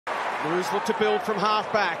Blues look to build from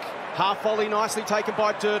half-back. Half volley nicely taken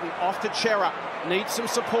by Durden. Off to Cerra. Needs some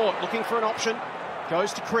support. Looking for an option.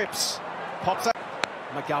 Goes to Cripps. Pops up.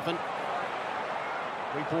 McGovern.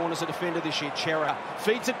 Reborn as a defender this year. Cerra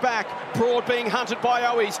feeds it back. Broad being hunted by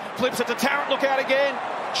Owies. Flips it to Tarrant. Look out again.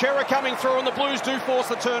 Cerra coming through, and the Blues do force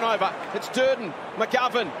the turnover. It's Durden,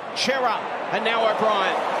 McGovern, Cerra, and now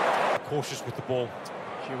O'Brien. Cautious with the ball.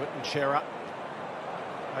 Hewitt and Cerra.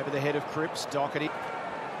 Over the head of Cripps. Doherty.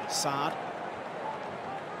 Sard.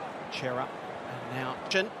 Cerra. And now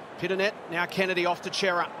Pitternet. Now Kennedy off to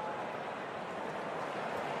Cerra.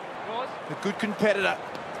 A good competitor.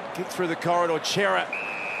 Kick through the corridor. Cerra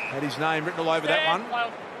had his name written all over that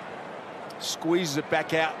one. Squeezes it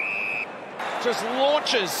back out. Just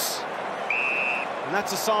launches. And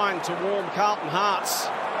that's a sign to warm Carlton hearts.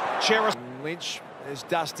 Cerra. Lynch, there's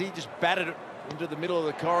Dusty, just batted it into the middle of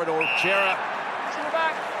the corridor. Cerra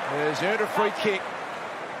has earned a free kick.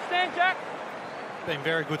 Stand, Jack. Been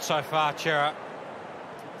very good so far, Cerra.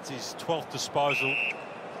 It's his 12th disposal.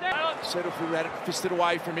 Settled for that, fisted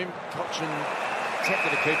away from him. Cochin tempted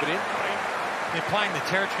to keep it in. They're playing the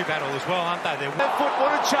territory battle as well, aren't they? Left foot,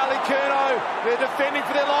 what a Charlie Curnow. They're defending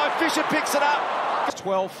for their life. Fisher picks it up.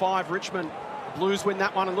 12-5 Richmond. Blues win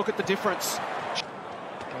that one, and look at the difference.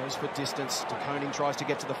 Goes for distance. DeConing tries to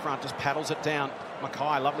get to the front, just paddles it down.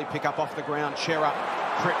 Mackay, lovely pick up off the ground. Cerra,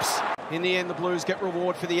 Cripps. In the end, the Blues get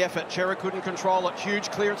reward for the effort. Cerra couldn't control it. Huge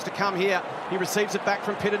clearance to come here. He receives it back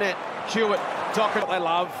from Pitternet. Hewitt, Dockett. They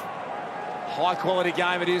love. High-quality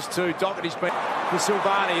game it is too. Doherty's been for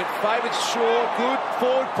Silvani. It favours Shaw. Good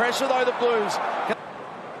forward pressure, though, the Blues.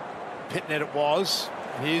 Pitternet it was.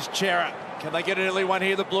 Here's Cerra. Can they get an early one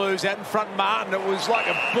here, the Blues? Out in front, Martin. It was like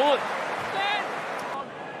a bullet.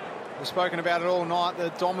 We've spoken about it all night, the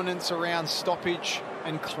dominance around stoppage.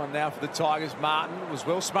 And one now for the Tigers. Martin was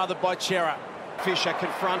well smothered by Cerra. Fisher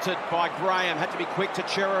confronted by Graham. Had to be quick to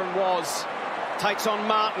Cerra and was. Takes on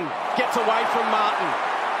Martin. Gets away from Martin.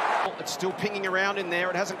 It's still pinging around in there.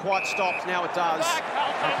 It hasn't quite stopped. Now it does.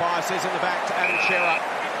 Umpire says in the back to Adam Cerra.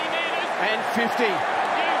 50 meters. And 50.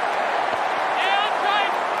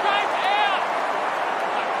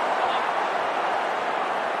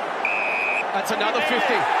 That's another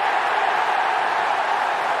 50.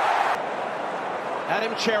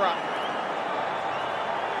 Adam Cerra.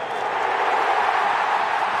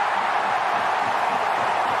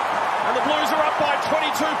 And the Blues are up by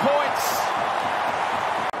 22 points.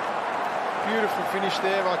 Beautiful finish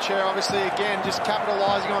there by Cerra. Obviously, again, just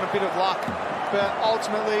capitalising on a bit of luck. But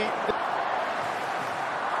ultimately...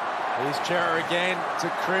 Here's Cerra again to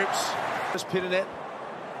Cripps. Just Pitternet.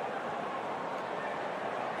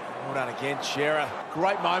 Well done again, Cerra.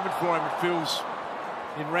 Great moment for him, it feels.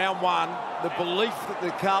 In round one, the belief that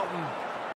the Carlton